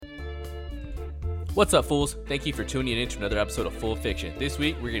What's up, fools? Thank you for tuning in to another episode of Full Fiction. This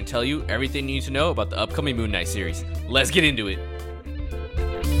week, we're going to tell you everything you need to know about the upcoming Moon Knight series. Let's get into it.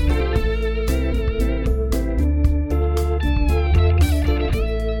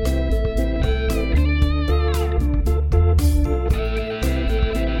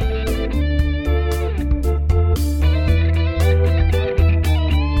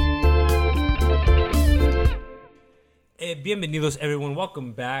 Bienvenidos, everyone.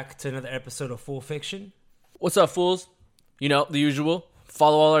 Welcome back to another episode of Full Fiction. What's up, fools? You know, the usual.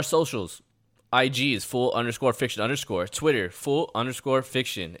 Follow all our socials. IG is full_fiction_. Twitter,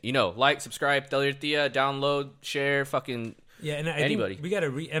 full_fiction. You know, like, subscribe, tell your tia, download, share, fucking Yeah, and I anybody. think we got to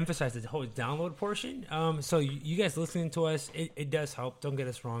re-emphasize the whole download portion. So you guys listening to us, it does help. Don't get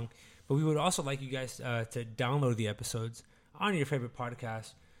us wrong. But we would also like you guys to download the episodes on your favorite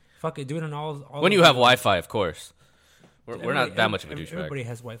podcast. Fuck it, do it on all When you have Wi-Fi, of course. We're not that much of a douchebag. Everybody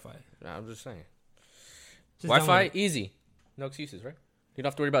has Wi-Fi. Nah, I'm just saying. Just Wi-Fi, download it. easy. No excuses, right? You don't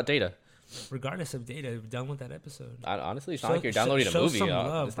have to worry about data. Regardless of data, download that episode. Honestly, it's not like you're downloading a show movie. some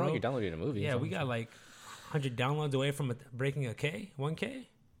love, It's not like you're downloading a movie. Yeah, we got like 100 downloads away from breaking a K, 1K.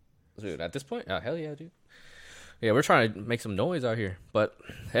 Dude, at this point, hell yeah, dude. Yeah, we're trying to make some noise out here. But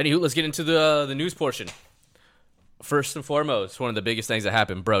anywho, let's get into the news portion. First and foremost, one of the biggest things that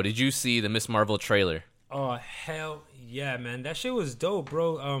happened, bro. Did you see the Miss Marvel trailer? Oh hell yeah, man! That shit was dope,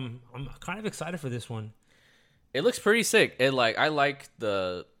 bro. I'm kind of excited for this one. It looks pretty sick. I like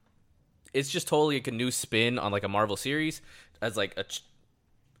the. It's just totally like a new spin on like a Marvel series as like a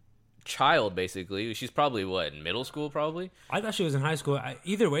child, basically. She's probably what, in middle school, probably. I thought she was in high school.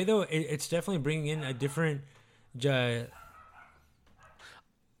 Either way, though, it's definitely bringing in a different. I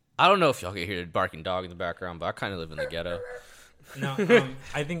don't know if y'all can hear the barking dog in the background, but I kind of live in the ghetto. No,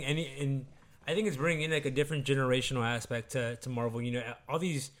 I think I think it's bringing in like a different generational aspect to Marvel. You know, all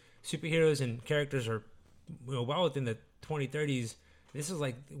these superheroes and characters are well within the 2030s. This is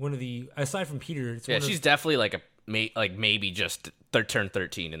like one of the, aside from Peter. It's she's definitely like maybe just turned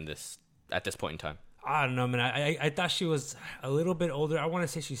 13 in this at this point in time. I don't know, man. I thought she was a little bit older. I want to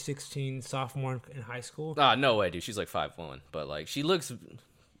say she's 16, sophomore in high school. No way, dude. She's like 5'1", but like she looks.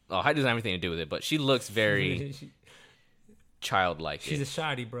 Oh, height doesn't have anything to do with it, but she looks very childlike. She's a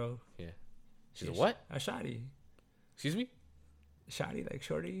shoddy, bro. Yeah. She's a what? A shoddy. Excuse me? Shoddy, like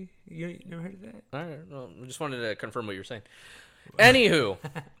shorty. You never heard of that? All right. Well, I just wanted to confirm what you were saying. Anywho,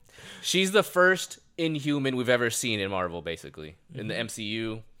 she's the first Inhuman we've ever seen in Marvel, basically, in the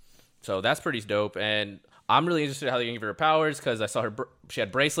MCU. So that's pretty dope. And I'm really interested in how they can give her powers because I saw she had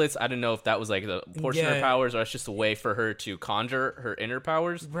bracelets. I didn't know if that was like the portion of her powers or it's just a way for her to conjure her inner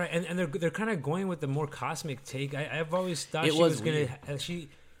powers. Right, and they're kind of going with the more cosmic take. I've always thought she was going to...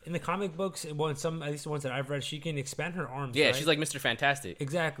 In the comic books, well, in some, at least the ones that I've read, she can expand her arms. Yeah, right? she's like Mr. Fantastic.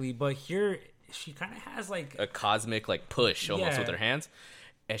 Exactly, but here she kind of has like a cosmic like push almost with her hands,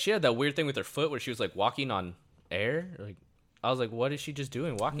 and she had that weird thing with her foot where she was like walking on air. Like I was like, what is she just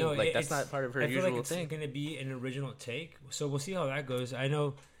doing? Walking that's not part of her usual thing. I feel like it's going to be an original take, so we'll see how that goes. I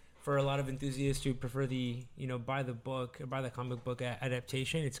know for a lot of enthusiasts who prefer the buy the comic book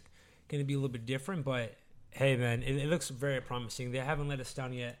adaptation, it's going to be a little bit different, but. Hey, man, it looks very promising. They haven't let us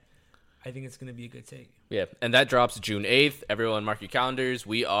down yet. I think it's going to be a good take. Yeah, and that drops June 8th. Everyone mark your calendars.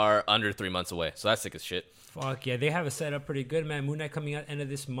 We are under 3 months away, so that's sick as shit. Fuck, yeah. They have it set up pretty good, man. Moon Knight coming out end of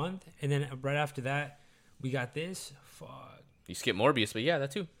this month, and then right after that, we got this. Fuck. You skip Morbius, but yeah,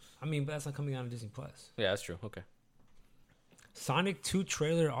 that too. I mean, but that's not coming out on Disney+. Yeah, that's true. Okay. Sonic 2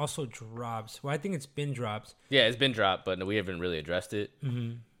 trailer also drops. Well, I think it's been dropped. Yeah, it's been dropped, but we haven't really addressed it.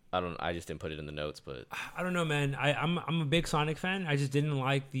 Mm-hmm. I just didn't put it in the notes, but I don't know, man. I'm a big Sonic fan. I just didn't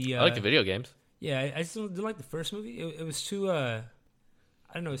like the. I like the video games. Yeah, I just didn't like the first movie. It was too. I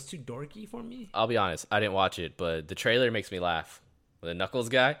don't know. It's too dorky for me. I'll be honest. I didn't watch it, but the trailer makes me laugh. The Knuckles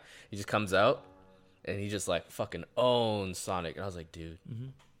guy, he just comes out, and he just like fucking owns Sonic, and I was like, dude. Mm-hmm.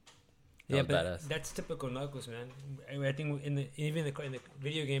 Yeah, but badass. That's typical Knuckles, man. I think in the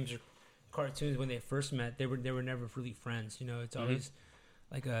video games or cartoons when they first met, they were never really friends. You know, it's always.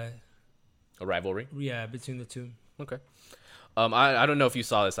 Like a rivalry? Yeah, between the two. Okay. I don't know if you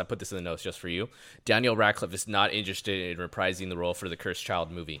saw this. I put this in the notes just for you. Daniel Radcliffe is not interested in reprising the role for the Cursed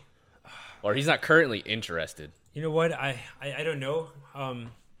Child movie. Or he's not currently interested. You know what? I don't know.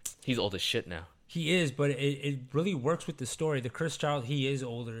 He's old as shit now. He is, but it really works with the story. The Cursed Child, he is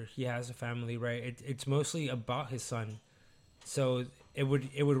older. He has a family, right? It's mostly about his son. So it would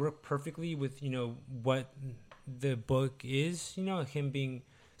work perfectly with, what... the book is, him being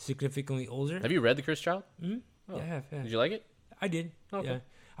significantly older. Have you read The Cursed Child? Mm-hmm. Oh. Yeah, I have. Yeah. Did you like it? I did. Okay.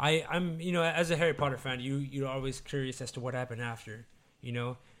 Yeah. I'm, as a Harry Potter fan, you're always curious as to what happened after,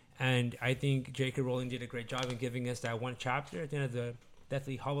 And I think J.K. Rowling did a great job in giving us that one chapter at the end of the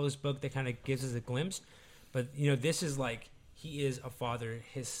Deathly Hallows book that kind of gives us a glimpse. But, you know, this is like, he is a father.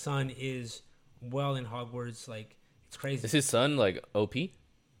 His son is well in Hogwarts. Like, it's crazy. Is his son, like, OP?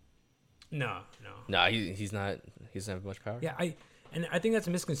 No. Nah, he's not. He doesn't have much power. Yeah, I think that's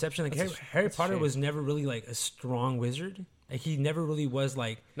a misconception. Like, Harry Potter was never really, like, a strong wizard. Like, he never really was,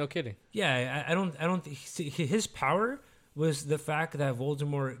 like... No kidding. Yeah, I don't think... His power was the fact that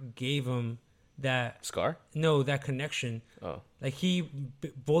Voldemort gave him that... Scar? No, that connection. Oh. Like,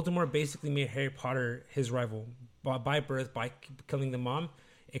 Voldemort basically made Harry Potter his rival. By birth, by killing the mom,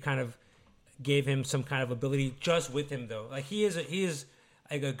 it kind of gave him some kind of ability just with him, though. Like, he is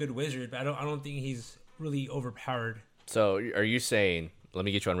like a good wizard, but I don't think he's really overpowered. So, are you saying... Let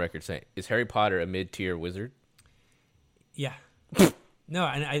me get you on record saying... Is Harry Potter a mid-tier wizard? Yeah. No,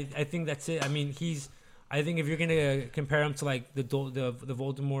 and I think that's it. I mean, I think if you're gonna compare him to like the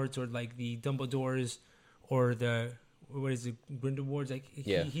Voldemorts or like the Dumbledores or the Grindelwalds, like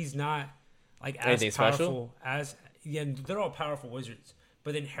he's not like as anything powerful special? as they're all powerful wizards.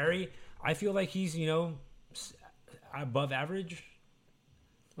 But then Harry, I feel like he's above average.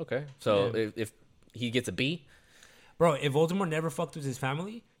 Okay, so if he gets a B, bro, if Voldemort never fucked with his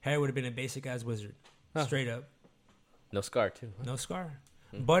family, Harry would have been a basic ass wizard, straight up. No Scar too. Huh? No Scar.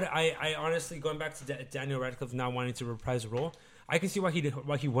 But I honestly, going back to Daniel Radcliffe not wanting to reprise the role, I can see why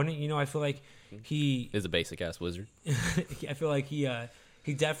he wouldn't. You know, I feel like he is a basic ass wizard. I feel like he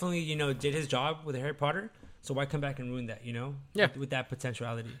definitely did his job with Harry Potter. So why come back and ruin that? With that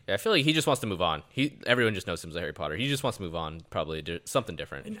potentiality. Yeah, I feel like he just wants to move on. Everyone just knows him as Harry Potter. He just wants to move on, probably do something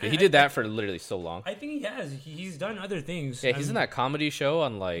different. And he did that for literally so long. I think he has. He's done other things. Yeah, he's in that comedy show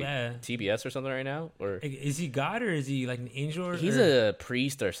on like TBS or something right now. Or is he God or is he like an angel? He's a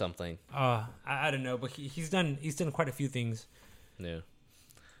priest or something. I don't know, but he's done quite a few things. Yeah.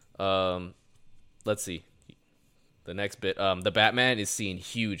 Let's see. The next bit. The Batman is seeing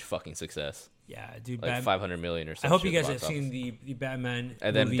huge fucking success. Yeah, dude. Like 500 million or something. I hope you guys have seen the Batman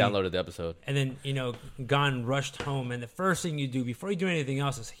and then movie, downloaded the episode. And then, gone, rushed home. And the first thing you do before you do anything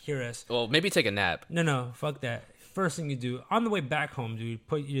else is hear us. Well, maybe take a nap. No, fuck that. First thing you do, on the way back home, dude,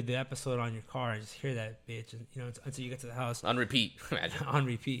 put the episode on your car and just hear that bitch, and, until you get to the house. On repeat. Imagine. On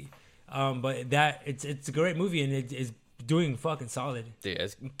repeat. But it's a great movie, and it's doing fucking solid. Dude,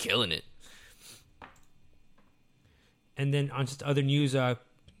 it's killing it. And then on just other news,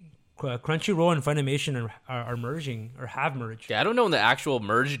 Crunchyroll and Funimation are merging or have merged. Yeah, I don't know when the actual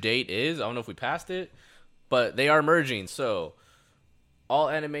merge date is. I don't know if we passed it, but they are merging. So all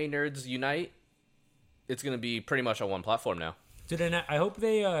anime nerds unite. It's gonna be pretty much on one platform now. Dude, and I hope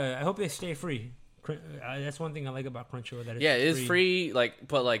they stay free. That's one thing I like about Crunchyroll. That it is free.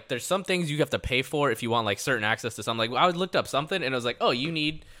 But there's some things you have to pay for if you want like certain access to something. Like I looked up something and it was like, oh, you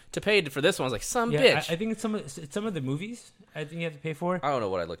need to pay for this one. I was like, bitch. I think it's some of the movies. I think you have to pay for. I don't know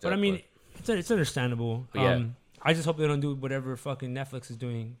what I looked up. But I mean, it's understandable. Yeah. I just hope they don't do whatever fucking Netflix is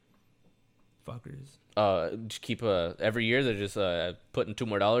doing. Fuckers. Just keep every year they're just putting $2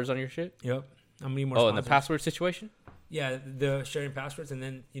 more on your shit. Yep. How many more? Oh, and the password situation. Yeah, the sharing passwords, and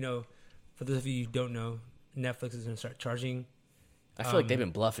then for those of you who don't know, Netflix is gonna start charging. I feel like they've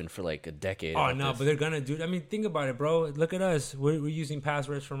been bluffing for like a decade. Oh no, but they're gonna do it. I mean, think about it, bro. Look at us. We're using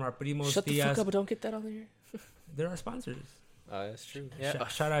passwords from our primos. Shut the fuck up, but don't get that on there. They're our sponsors. Oh, that's true. Yeah.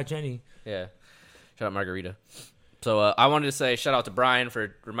 Shout out Jenny. Yeah. Shout out Margarita. So I wanted to say shout out to Brian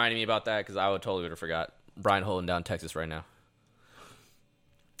for reminding me about that because I would totally would have forgot. Brian holding down Texas right now.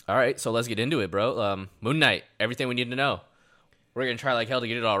 All right, so let's get into it, bro. Moon Knight, everything we need to know. We're going to try like hell to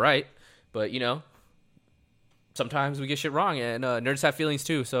get it all right, but, sometimes we get shit wrong, and nerds have feelings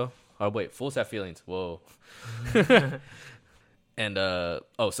too, so... Oh, wait, fools have feelings. Whoa. And,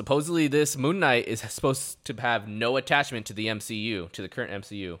 supposedly this Moon Knight is supposed to have no attachment to the MCU, to the current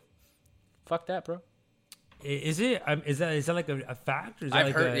MCU. Fuck that, bro. Is it? Is that like a fact? Or is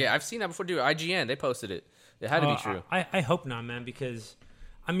I've heard, I've seen that before, dude. IGN, they posted it. It had to be true. I hope not, man, because...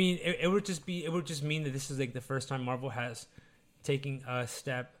 I mean, it would just mean that this is like the first time Marvel has taken a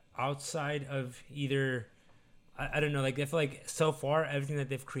step outside of either, I don't know, like I feel like so far everything that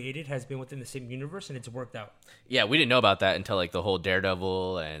they've created has been within the same universe and it's worked out. Yeah, we didn't know about that until like the whole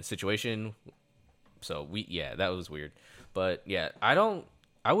Daredevil and situation. So that was weird. But yeah,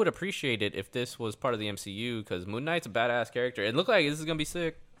 I would appreciate it if this was part of the MCU because Moon Knight's a badass character. It looked like this is gonna be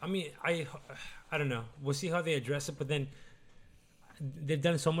sick. I mean, I don't know. We'll see how they address it, but then. They've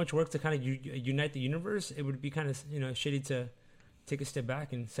done so much work to kind of unite the universe. It would be kind of shitty to take a step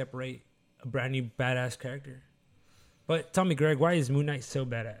back and separate a brand new badass character. But tell me, Greg, why is Moon Knight so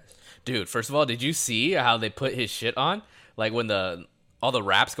badass? Dude, first of all, did you see how they put his shit on? Like when the all the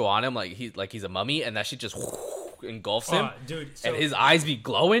wraps go on him like he's a mummy, and that shit just engulfs him, dude. And his eyes be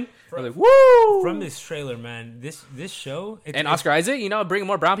glowing. Like, woo! From this trailer, man, this show and Oscar Isaac, bringing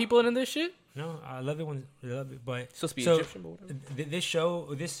more brown people in this shit. No, I love it when I love it, but it's supposed to be Egyptian, but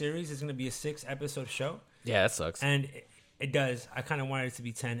whatever. This series is going to be a 6-episode show. Yeah, that sucks. And it does. I kind of wanted it to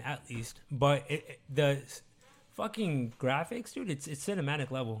be 10 at least, but the fucking graphics, dude, it's cinematic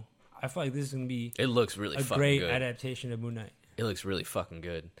level. I feel like this is going to be. It looks really a fucking great good. Adaptation of Moon Knight. It looks really fucking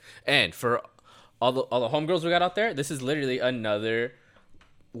good. And for all the homegirls we got out there, this is literally another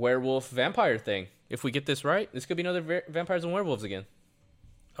werewolf vampire thing. If we get this right, this could be another vampires and werewolves again.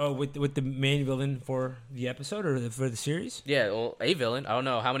 Oh, with the main villain for the episode or for the series? Yeah, well, a villain. I don't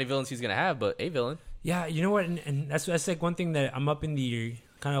know how many villains he's gonna have, but a villain. Yeah, you know what? And that's like one thing that I'm up in the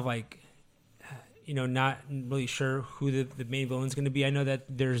kind of like, not really sure who the main villain's gonna be. I know that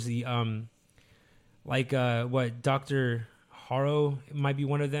there's the Dr. Harrow might be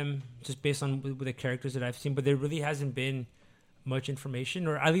one of them, just based on the characters that I've seen. But there really hasn't been much information,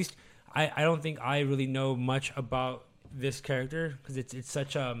 or at least I don't think I really know much about this character because it's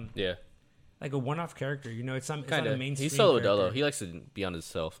such like a one-off character. It's not a mainstream. He's solo character. dolo. He likes to be on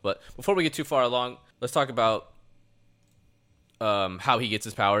himself. But before we get too far along, let's talk about how he gets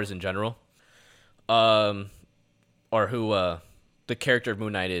his powers in general, or who the character of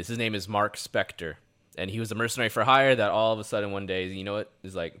Moon Knight is. His name is Mark Spector. And he was a mercenary for hire that all of a sudden one day,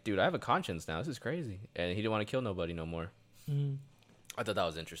 is like, dude, I have a conscience now. This is crazy. And he didn't want to kill nobody no more. Mm-hmm. I thought that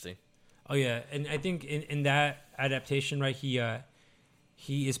was interesting. Oh, yeah. And I think in that adaptation, right, he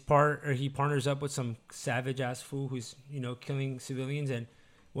partners up with some savage-ass fool who's, killing civilians. And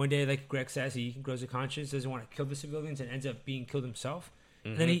one day, like Greg says, he grows a conscience, doesn't want to kill the civilians, and ends up being killed himself. Mm-hmm.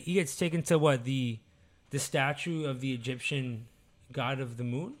 And then he gets taken to, the statue of the Egyptian god of the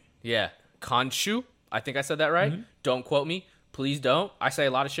moon? Yeah. Khonshu. I think I said that right. Mm-hmm. Don't quote me. Please don't. I say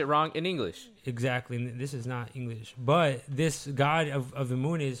a lot of shit wrong in English. Exactly. And this is not English. But this god of the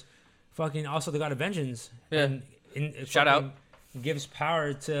moon is fucking also the god of vengeance. Yeah. And shout out. Gives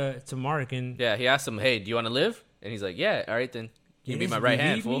power to Mark. And yeah, he asked him, hey, do you want to live? And he's like, yeah, all right then. You can be my right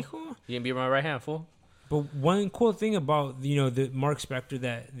hand, fool. You can be my right hand, fool. But one cool thing about, the Mark Spector,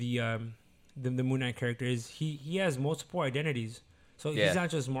 that the Moon Knight character is, he has multiple identities. So he's not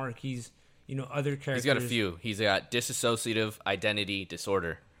just Mark. He's other characters. He's got a few. He's got dissociative identity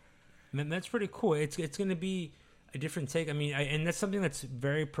disorder. And that's pretty cool. It's going to be a different take. I mean, and that's something that's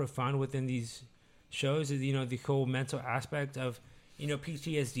very profound within these shows is, the whole mental aspect of,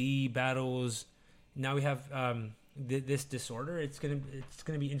 PTSD battles. Now we have this disorder. It's going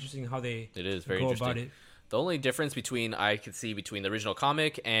to be interesting how they it is very interesting. About it. The only difference I could see between the original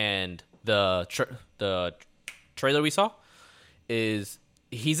comic and the trailer we saw is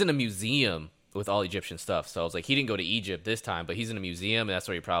he's in a museum with all Egyptian stuff. So I was like, he didn't go to Egypt this time, but he's in a museum, and that's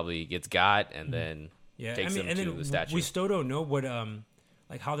where he probably gets got, and then takes him to the statue. We still don't know what,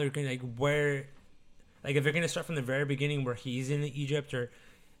 how they're going to, where, if they're going to start from the very beginning where he's in Egypt, or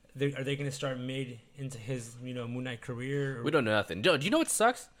are they going to start mid into his, Moon Knight career? Or? We don't know nothing. Do you know what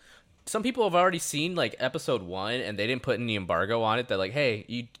sucks? Some people have already seen, episode 1, and they didn't put any embargo on it. They're like, hey,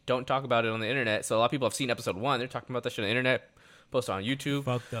 you don't talk about it on the internet. So a lot of people have seen episode 1. They're talking about that shit on the internet. Post on YouTube.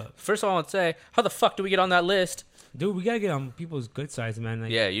 Fucked up. First of all, I want to say, how the fuck do we get on that list? Dude, we gotta get on people's good sides, man.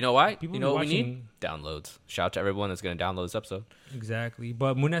 Yeah, you know why? You know what we need? Downloads. Shout out to everyone that's going to download this episode. Exactly.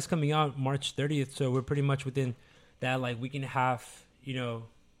 But Moon Knight's coming out March 30th, so we're pretty much within that week and a half,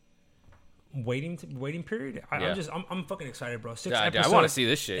 waiting period. I'm fucking excited, bro. 6 episodes. I want to see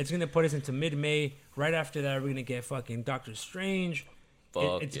this shit. It's gonna put us into mid-May. Right after that, we're gonna get fucking Doctor Strange.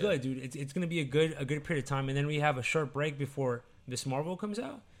 It's good, dude. It's gonna be a good period of time, and then we have a short break before Miss Marvel comes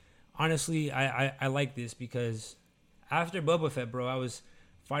out. Honestly, I like this because after Boba Fett, bro, I was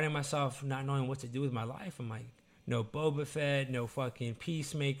finding myself not knowing what to do with my life. I'm like, no Boba Fett, no fucking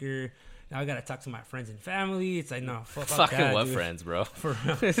Peacemaker. Now I gotta talk to my friends and family. It's like, no, fuck that, what dude. Friends, bro? For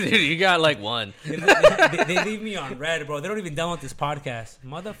real. Dude, you got one. They leave me on red, bro. They don't even download this podcast,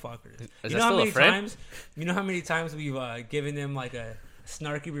 motherfuckers. You know how many times we've given them a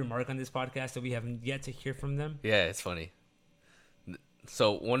snarky remark on this podcast that we haven't yet to hear from them? Yeah, it's funny.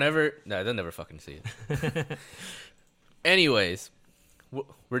 So they'll never fucking see it. Anyways,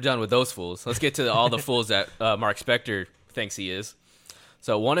 we're done with those fools. Let's get to all the fools that Mark Spector thinks he is.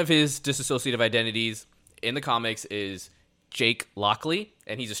 So one of his dissociative identities in the comics is Jake Lockley,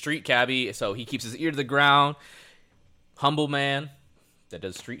 and he's a street cabbie, so he keeps his ear to the ground. Humble man that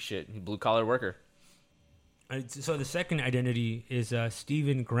does street shit. Blue-collar worker. So the second identity is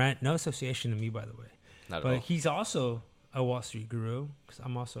Stephen Grant. No association to me, by the way. Not at but all. He's also a Wall Street guru, because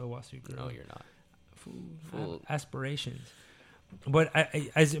I'm also a Wall Street guru. No, you're not. Fool. Aspirations. But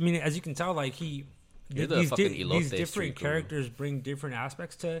I mean, as you can tell, like You're the fucking elote these different street guru. characters bring different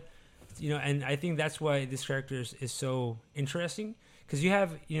aspects to, and I think that's why this character is so interesting because you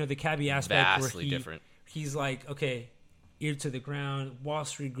have the cabbie aspect Vastly where different. he's like, okay, ear to the ground, Wall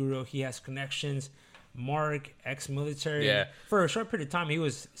Street guru. He has connections. Mark, ex-military. Yeah. For a short period of time, he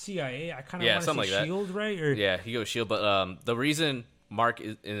was CIA. I kind of want to say something like that. Shield, right? Or Yeah, he goes Shield, but the reason Mark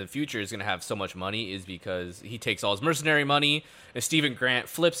in the future is going to have so much money is because he takes all his mercenary money and Stephen Grant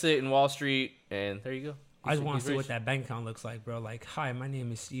flips it in Wall Street, and there you go. I just want to see what that bank account looks like, bro. Like, hi, my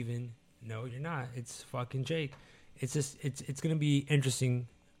name is Steven. No, you're not. It's fucking Jake. It's just it's gonna be interesting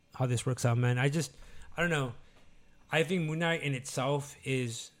how this works out, man. I don't know. I think Moon Knight in itself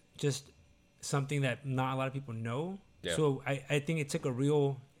is just something that not a lot of people know. Yeah. So I think it took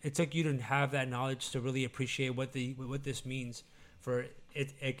you to have that knowledge to really appreciate what this means for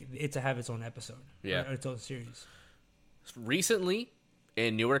it to have its own episode. Yeah. Or its own series. Recently,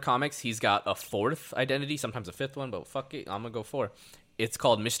 in newer comics, he's got a fourth identity, sometimes a fifth one, but fuck it, I'm gonna go 4. It's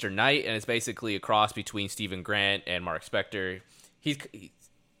called Mr. Knight, and it's basically a cross between Stephen Grant and Mark Spector. He's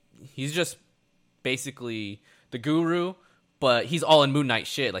just basically the guru, but he's all in Moon Knight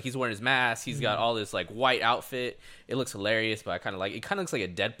shit. Like, he's wearing his mask, he's got all this like white outfit. It looks hilarious, but I kind of like it. Kind of looks like a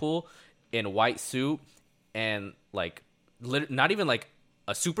Deadpool in a white suit, and like not even like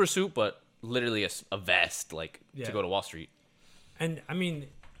a super suit, but literally a vest, like to go to Wall Street. And I mean,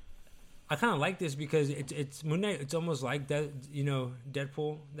 I kind of like this because it's Moon Knight. It's almost like that,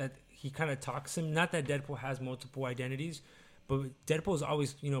 Deadpool, that he kind of talks him. Not that Deadpool has multiple identities, but Deadpool's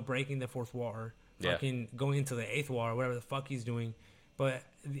always breaking the fourth wall or fucking going into the eighth wall or whatever the fuck he's doing. But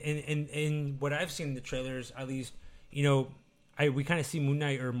in what I've seen in the trailers, at least, we kind of see Moon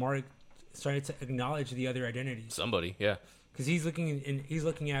Knight or Mark starting to acknowledge the other identities. Somebody, yeah. Because he's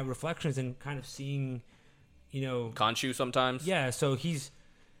looking at reflections and kind of seeing, Khonshu sometimes. Yeah, so he's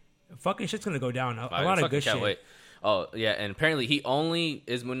fucking shit's gonna go down. A lot of good shit. Wait. Oh yeah, and apparently he only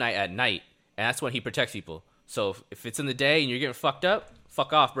is Moon Knight at night, and that's when he protects people. So if it's in the day and you're getting fucked up,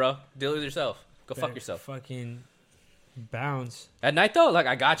 fuck off, bro. Deal with yourself. Go fuck yourself. Fucking bounce. At night though, like,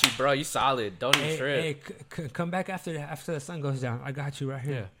 I got you, bro. You solid. Don't even trip. Hey, come back after the sun goes down. I got you right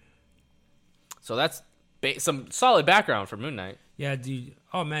here. Yeah. So that's some solid background for Moon Knight. Yeah, dude.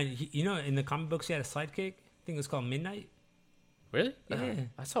 Oh man, in the comic books he had a sidekick. I think it was called Midnight. Really? Yeah.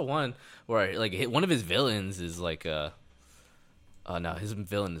 I saw one where like one of his villains is like no, his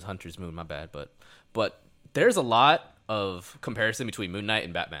villain is Hunter's Moon. My bad, but there's a lot of comparison between Moon Knight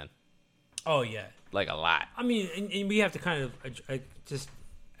and Batman. Oh yeah, like a lot. I mean, and we have to kind of just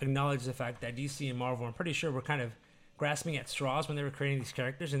acknowledge the fact that DC and Marvel, I'm pretty sure, were kind of grasping at straws when they were creating these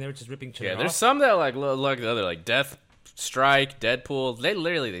characters, and they were just ripping each other off. There's some that like the other, like Death Strike, Deadpool. They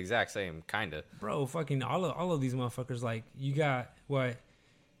literally the exact same, kind of. Bro, fucking all of these motherfuckers. Like, you got what,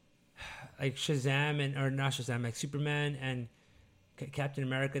 like Shazam or not Shazam, like Superman and Captain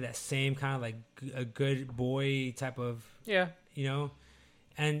America. That same kind of like a good boy type of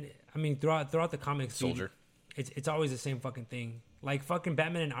And I mean, throughout the comics, Soldier. It's always the same fucking thing. Like fucking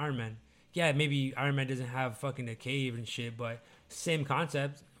Batman and Iron Man. Yeah, maybe Iron Man doesn't have fucking a cave and shit, but same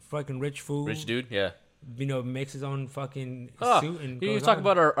concept. Fucking rich dude, yeah. Makes his own fucking suit and you talk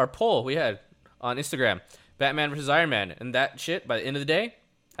about our poll we had on Instagram. Batman versus Iron Man. And that shit, by the end of the day,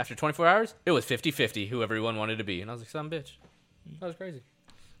 after 24 hours, it was 50-50, who everyone wanted to be. And I was like, son of a bitch. That was crazy.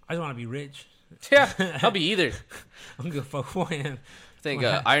 I just want to be rich. Yeah, I'll be either. I'm gonna fuck who I am. I think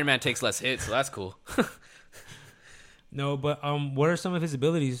Iron Man takes less hits, so that's cool. No, but what are some of his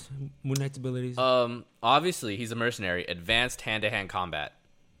abilities? Moon Knight's abilities. Obviously he's a mercenary. Advanced hand-to-hand combat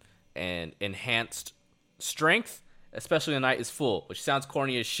and enhanced strength, especially when the night is full, which sounds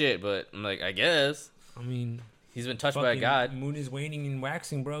corny as shit, but I'm like, I guess. I mean, he's been touched by a god. Moon is waning and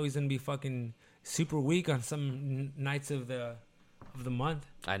waxing, bro. He's gonna be fucking super weak on some nights of the month.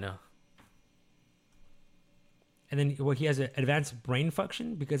 I know. And then he has an advanced brain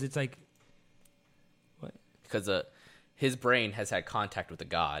function because it's like, what? Because his brain has had contact with a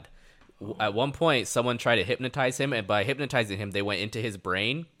god. At one point, someone tried to hypnotize him, and by hypnotizing him, they went into his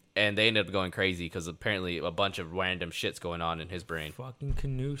brain, and they ended up going crazy because apparently a bunch of random shit's going on in his brain. Fucking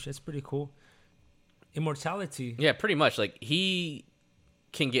Kanoosh. That's pretty cool. Immortality. Yeah, pretty much. Like, he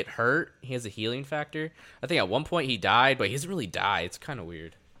can get hurt. He has a healing factor. I think at one point he died, but he doesn't really die. It's kind of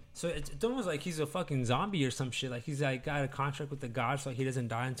weird. So it's almost like he's a fucking zombie or some shit. Like, he's like got a contract with the gods, so he doesn't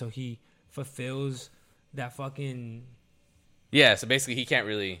die until he fulfills that fucking... Yeah, so basically he can't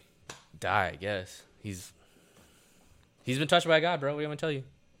really die, I guess. He's been touched by a god, bro. What do you want me to tell you?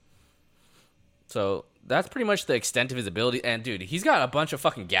 So that's pretty much the extent of his ability. And dude, he's got a bunch of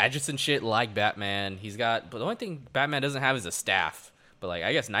fucking gadgets and shit like Batman. But the only thing Batman doesn't have is a staff. But like,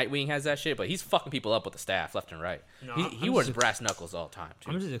 I guess Nightwing has that shit. But he's fucking people up with the staff left and right. No, he wears brass knuckles all the time.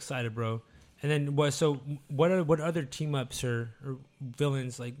 Too. I'm just excited, bro. And then what? So what other team ups or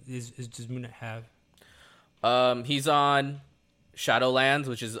villains like does Moon Knight have? He's on Shadowlands,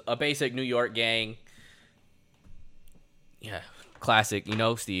 which is a basic New York gang. Yeah, classic. You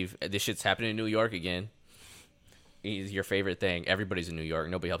know, Steve, this shit's happening in New York again. He's your favorite thing. Everybody's in New York.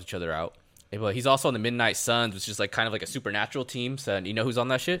 Nobody helps each other out. But he's also on the Midnight Suns, which is like kind of like a supernatural team. So you know who's on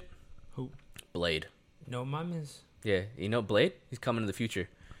that shit? Who? Blade. No, mames. Yeah, you know Blade? He's coming in the future.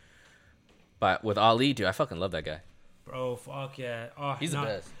 But with Ali, dude, I fucking love that guy. Bro, fuck yeah. Oh, he's the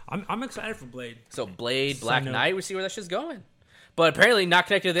best. I'm excited for Blade. So Blade, Black Knight, we see where that shit's going. But apparently not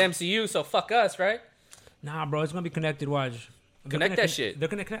connected to the MCU, so fuck us, right? Nah, bro, it's gonna be connected. Watch. Connect that shit. They're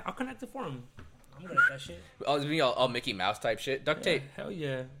gonna connect. I'll connect it for them. I'm gonna connect that shit. It's be all Mickey Mouse type shit. Duct tape. Hell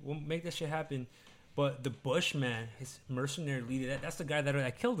yeah, we'll make that shit happen. But the Bushman, his mercenary leader, that's the guy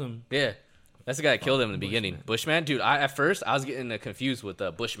that killed him. Yeah, that's the guy that killed him in the beginning. Bushman, dude. At first I was getting confused with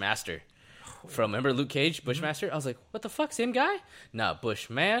Bushmaster. Remember Luke Cage, Bushmaster? I was like, what the fuck, same guy? Nah,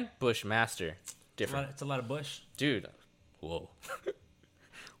 Bushman, Bushmaster. Different. It's a lot of Bush. Dude. Whoa.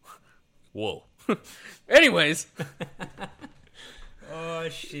 Whoa. Anyways. Oh,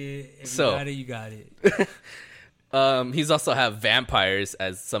 shit. If you got it. He's also have vampires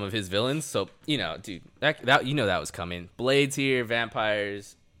as some of his villains. So, you know, dude, that you know that was coming. Blade's here,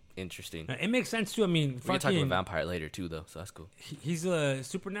 vampires. Interesting. It makes sense too. I mean, we're gonna talk about vampire later too, though, so that's cool. He's a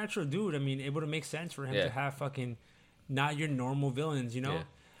supernatural dude. I mean, able to make sense for him to have fucking not your normal villains. You know,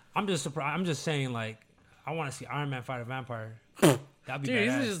 I'm just surprised. I'm just saying, like, I want to see Iron Man fight a vampire. That'd be dude.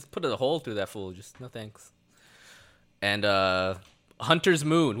 Badass. He's just put a hole through that fool. Just no thanks. And Hunter's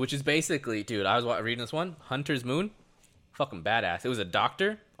Moon, which is basically, dude, I was reading this one. Hunter's Moon, fucking badass. It was a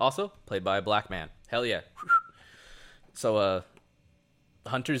doctor, also played by a black man. Hell yeah. So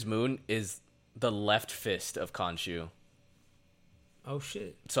Hunter's Moon is the left fist of Khonshu. Oh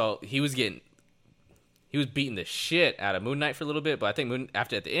shit! So he was beating the shit out of Moon Knight for a little bit, but I think at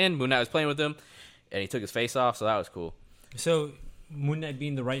the end, Moon Knight was playing with him, and he took his face off, so that was cool. So Moon Knight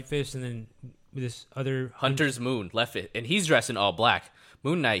being the right fist, and then this other Hunter's Moon left fist, and he's dressed in all black.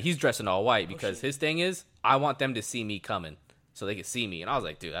 Moon Knight, he's dressed in all white because his thing is, I want them to see me coming. So they could see me, and I was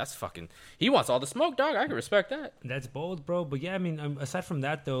like, dude, that's fucking. He wants all the smoke, dog. I can respect that. That's bold, bro. But yeah, I mean, aside from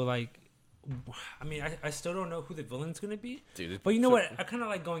that, though, like, I mean, I still don't know who the villain's gonna be. Dude, but you know what? I kind of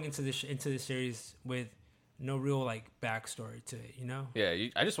like going into this series with no real like backstory to it. You know? Yeah,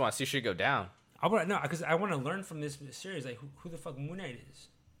 I just want to see shit go down. Because I want to learn from this series, like who the fuck Moon Knight is.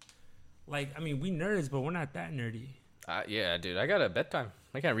 Like, I mean, we nerds, but we're not that nerdy. Yeah, dude, I got a bedtime.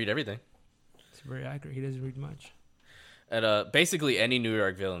 I can't read everything. It's very accurate. He doesn't read much. And basically any New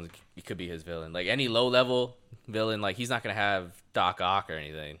York villain could be his villain. Like any low level villain, like he's not gonna have Doc Ock or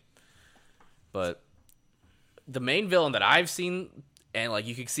anything. But the main villain that I've seen, and like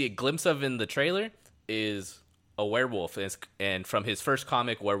you can see a glimpse of in the trailer, is a werewolf, and from his first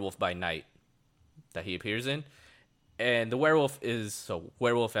comic, Werewolf by Night, that he appears in. And the werewolf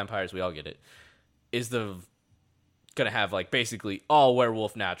werewolf vampires, we all get it, is gonna have like basically all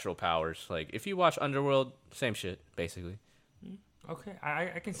werewolf natural powers. Like if you watch Underworld, same shit basically. Okay,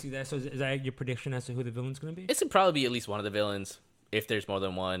 I can see that. So is that your prediction as to who the villain's gonna be? It should probably be at least one of the villains, if there's more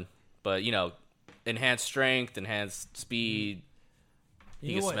than one. But you know, enhanced strength, enhanced speed.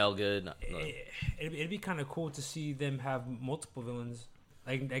 He can smell good. It'd be kind of cool to see them have multiple villains,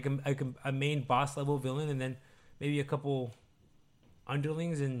 like a main boss level villain, and then maybe a couple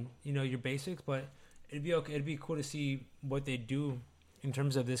underlings and your basics, but. It'd be okay. It'd be cool to see what they do in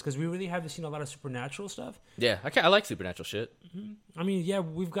terms of this because we really haven't seen a lot of supernatural stuff. Yeah, I like supernatural shit. Mm-hmm. I mean, yeah,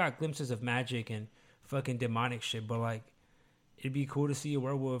 we've got glimpses of magic and fucking demonic shit, but like, it'd be cool to see a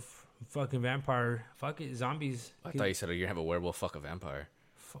werewolf, fucking vampire, fuck it, zombies. I thought you said you're gonna have a werewolf fuck a vampire.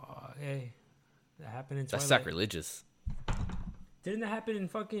 Fuck, hey, that happened in Twilight. That's sacrilegious. Didn't that happen in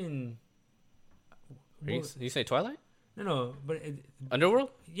fucking? You say Twilight? No, but Underworld?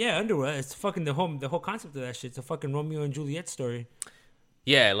 Yeah, Underworld. It's fucking the whole concept of that shit. It's a fucking Romeo and Juliet story.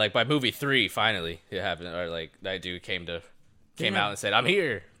 Yeah, like by movie 3, finally it happened, or like that dude came out and said, "I'm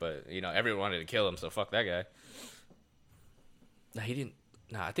here," but everyone wanted to kill him, so fuck that guy. No, he didn't.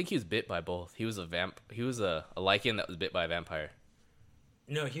 Nah, I think he was bit by both. He was He was a lichen that was bit by a vampire.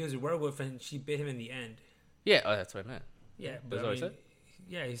 No, he was a werewolf, and she bit him in the end. Yeah, that's what I meant. Yeah, but I mean,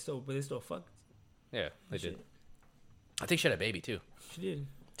 yeah, they still fucked. Yeah, they did. I think she had a baby too. She did.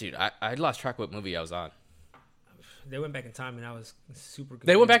 Dude, I lost track of what movie I was on. They went back in time, and I was super good.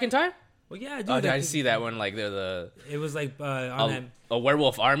 They went back in time? Well, yeah, dude. Oh, like, I see that one. Like the it was like on that. a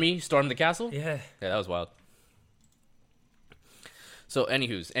werewolf army stormed the castle. Yeah. Yeah, that was wild. So,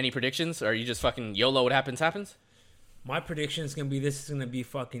 any predictions? Or are you just fucking YOLO? What happens, happens? My prediction is gonna be this is gonna be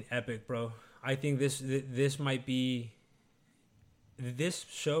fucking epic, bro. I think this might be. This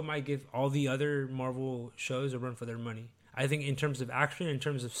show might give all the other Marvel shows a run for their money. I think in terms of action, in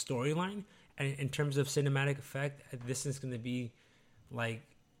terms of storyline, and in terms of cinematic effect, this is gonna be like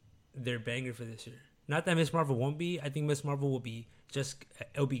their banger for this year. Not that Miss Marvel won't be. I think Miss Marvel will be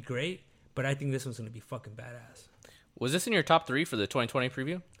it'll be great, but I think this one's gonna be fucking badass. Was this in your top 3 for the 2020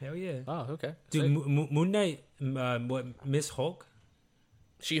 preview? Hell yeah. Oh, okay. Dude, Moon Knight, what, Miss Hulk?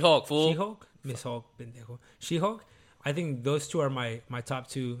 She-Hulk, fool. She-Hulk? Miss Hulk, pendejo. She-Hulk? I think those two are my top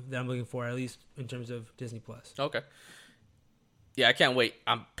 2 that I'm looking for, at least in terms of Disney Plus. Okay. Yeah, I can't wait.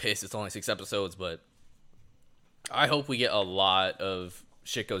 I'm pissed it's only 6 episodes, but I hope we get a lot of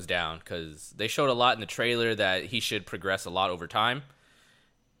shit goes down, because they showed a lot in the trailer that he should progress a lot over time,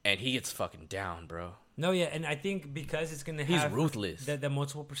 and he gets fucking down, bro. No, yeah, and I think because it's gonna He's have ruthless. The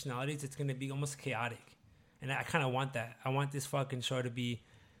multiple personalities, it's gonna be almost chaotic, and I kind of want that. I want this fucking show to be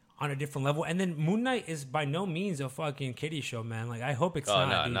on a different level. And then Moon Knight is by no means a fucking kiddie show, man. Like I hope it's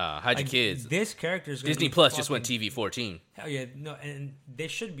not. Nah. Hide your kids. This character is Disney Plus just went TV 14. Hell yeah, no, and they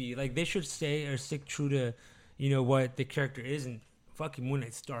should be like they should stay or stick true to, what the character is, and fucking Moon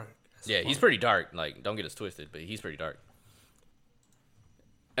Knight's dark. Yeah, he's pretty dark. Like, don't get us twisted, but he's pretty dark.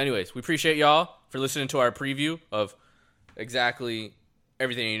 Anyways, we appreciate y'all for listening to our preview of exactly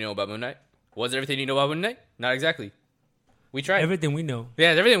everything you know about Moon Knight. Was it everything you know about Moon Knight? Not exactly. We tried. Everything we know.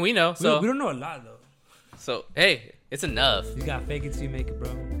 Yeah, it's everything we know. So we don't know a lot, though. So, hey, it's enough. You got fake it till you make it,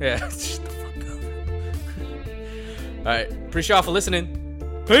 bro. Yeah. Shut the fuck up. All right. Appreciate y'all for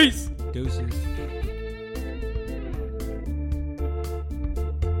listening. Peace. Deuces.